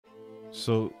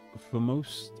So, for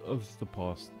most of the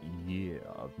past year,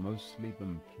 I've mostly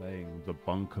been playing the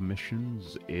bunker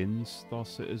missions in Star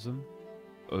Citizen,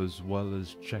 as well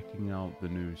as checking out the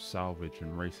new salvage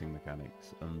and racing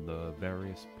mechanics and the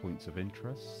various points of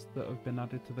interest that have been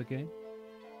added to the game.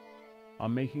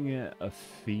 I'm making it a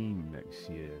theme next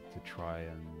year to try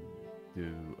and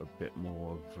do a bit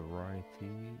more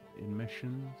variety in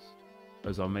missions,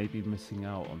 as I may be missing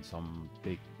out on some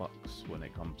big bucks when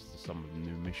it comes to some of the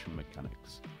new mission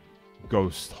mechanics.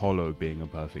 Ghost Hollow being a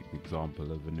perfect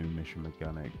example of a new mission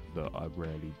mechanic that I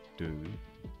rarely do,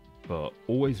 but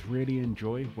always really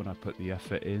enjoy when I put the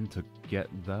effort in to get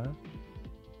there.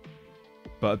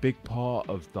 But a big part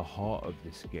of the heart of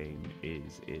this game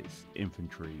is its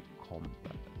infantry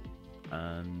combat,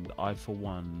 and I for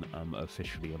one am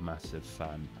officially a massive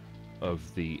fan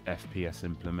of the FPS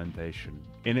implementation.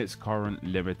 In its current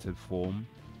limited form,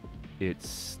 it's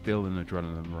still an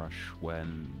adrenaline rush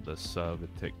when the server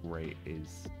tick rate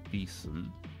is decent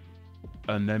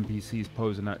and NPCs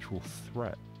pose an actual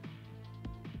threat,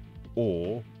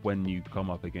 or when you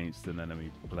come up against an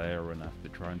enemy player and have to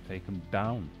try and take them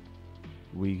down.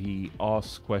 We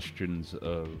ask questions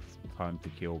of time to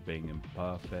kill being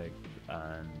imperfect,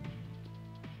 and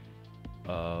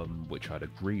which I'd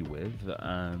agree with,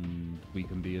 and we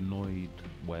can be annoyed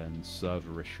when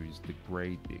server issues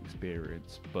degrade the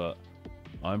experience, but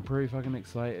I'm pretty fucking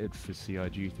excited for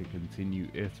CIG to continue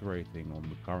iterating on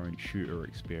the current shooter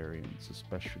experience,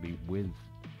 especially with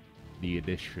the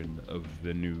addition of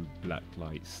the new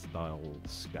blacklight style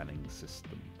scanning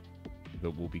system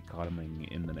that will be coming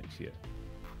in the next year.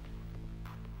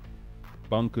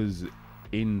 Bunkers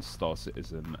in Star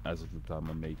Citizen, as of the time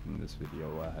I'm making this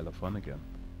video, are hella fun again.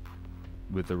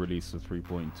 With the release of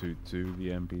 3.22, the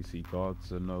NPC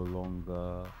guards are no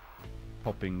longer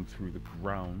hopping through the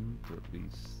ground,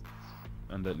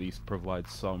 at least provide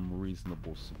some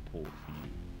reasonable support for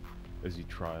you as you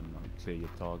try and clear your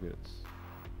targets.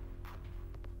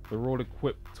 They're all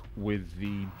equipped with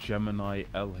the Gemini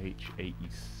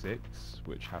LH86,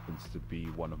 which happens to be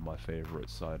one of my favorite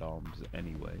sidearms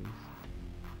anyways.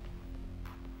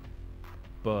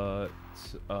 But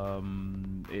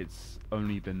it's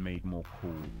only been made more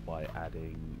cool by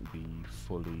adding the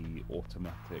fully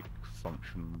automatic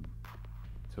function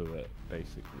to it,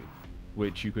 basically,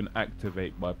 which you can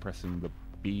activate by pressing the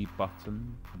B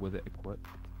button with it equipped.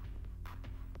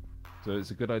 So it's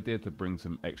a good idea to bring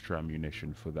some extra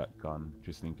ammunition for that gun,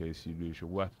 just in case you lose your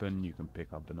weapon. You can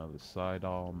pick up another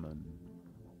sidearm and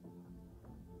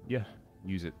yeah,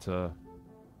 use it to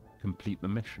complete the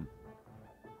mission.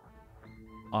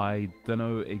 I don't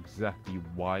know exactly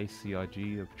why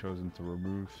CIG have chosen to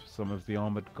remove some of the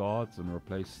armored guards and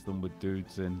replace them with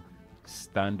dudes in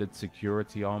standard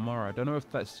security armor. I don't know if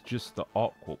that's just the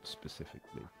ArcCorp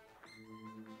specifically,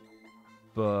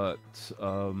 but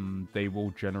they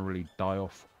will generally die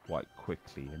off quite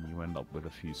quickly and you end up with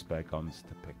a few spare guns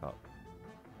to pick up.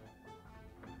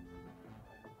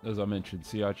 As I mentioned,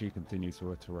 CIG continues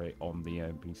to iterate on the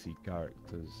NPC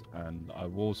characters, and I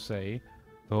will say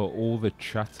all the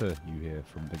chatter you hear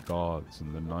from the guards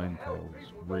and the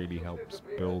Ninetales really helps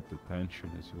build the tension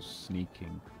as you're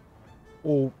sneaking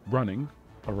or running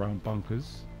around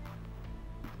bunkers.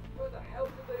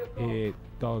 It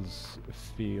does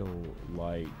feel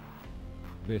like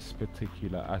this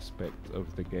particular aspect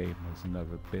of the game has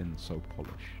never been so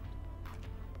polished.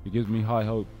 It gives me high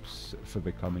hopes for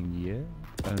the coming year,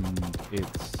 and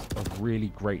it's a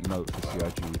really great note for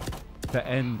CIG to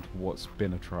end what's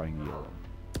been a trying year on.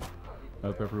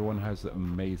 Hope everyone has an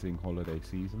amazing holiday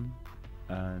season,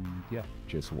 and yeah,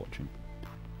 cheers for watching.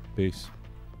 Peace.